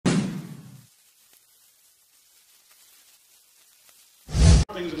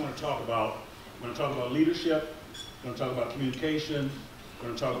Things I'm going to talk about. I'm going to talk about leadership. I'm going to talk about communication. We're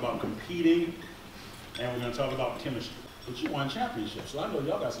going to talk about competing, and we're going to talk about chemistry. But you won championships, so I know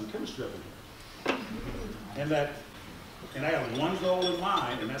y'all got some chemistry up in here. And I have one goal in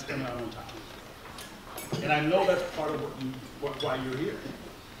mind, and that's coming out on top. And I know that's part of why you're here,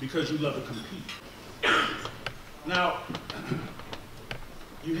 because you love to compete. Now,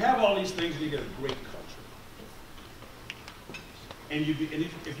 you have all these things, and you get a great culture. And if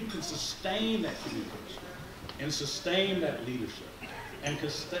you can sustain that communication, and sustain that leadership, and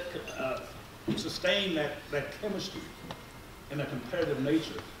sustain that chemistry and that competitive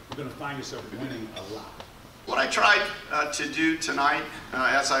nature, you're going to find yourself winning a lot. What I tried to do tonight,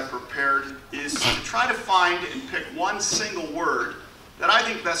 as I prepared, is to try to find and pick one single word that I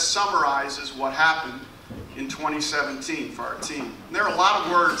think best summarizes what happened in 2017 for our team. And there are a lot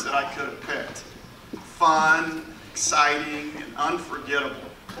of words that I could have picked. Fun, exciting, and unforgettable.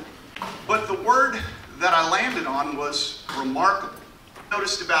 But the word that I landed on was remarkable. I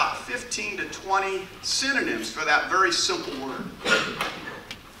noticed about 15 to 20 synonyms for that very simple word.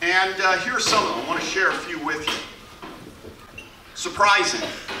 And here are some of them. I want to share a few with you. Surprising.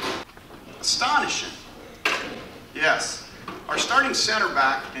 Astonishing. Yes. Our starting center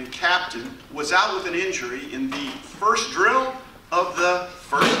back and captain was out with an injury in the first drill of the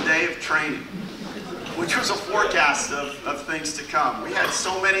first day of training, which was a forecast of things to come. We had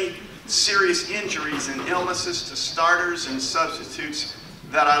so many serious injuries and illnesses to starters and substitutes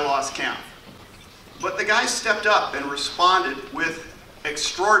that I lost count. But the guys stepped up and responded with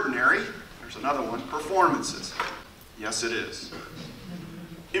extraordinary, there's another one, performances. Yes, it is.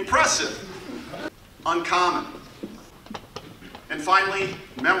 Impressive. Uncommon. And finally,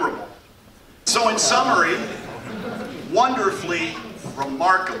 memorable. So in summary, wonderfully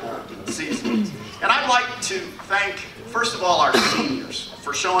remarkable season. And I'd like to thank, first of all, our seniors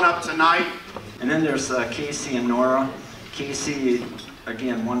for showing up tonight. And then there's Casey and Nora. Casey,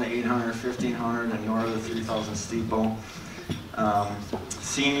 again, won the 800, 1500, and Nora the 3000 steeple.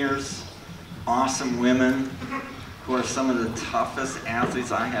 Seniors, awesome women who are some of the toughest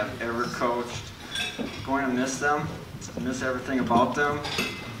athletes I have ever coached. Going to miss them, miss everything about them.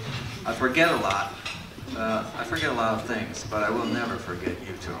 I forget a lot. I forget a lot of things, but I will never forget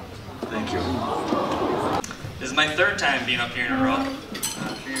you two. Thank you. This is my third time being up here in a row.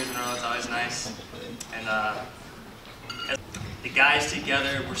 3 years in a row is always nice. And the guys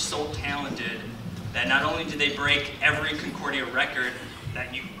together were so talented that not only did they break every Concordia record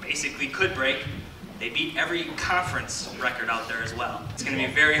that you basically could break, they beat every conference record out there as well. It's going to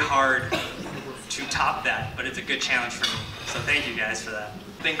be very hard to top that, but it's a good challenge for me. So thank you guys for that.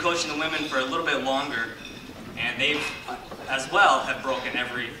 I've been coaching the women for a little bit longer, and they've as well have broken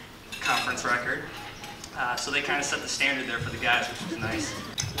every conference record. So they kind of set the standard there for the guys, which is nice.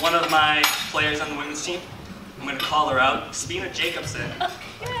 One of my players on the women's team, I'm going to call her out, Spina Jacobson.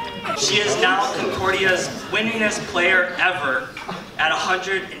 She is now Concordia's winningest player ever at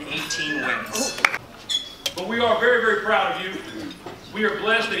 118 wins. But we are very, very proud of you. We are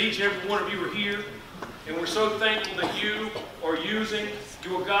blessed that each and every one of you are here, and we're so thankful that you are using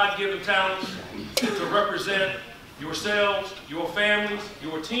your God-given talents to represent yourselves, your families,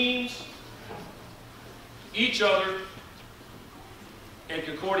 your teams, each other, and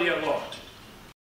Concordia at large.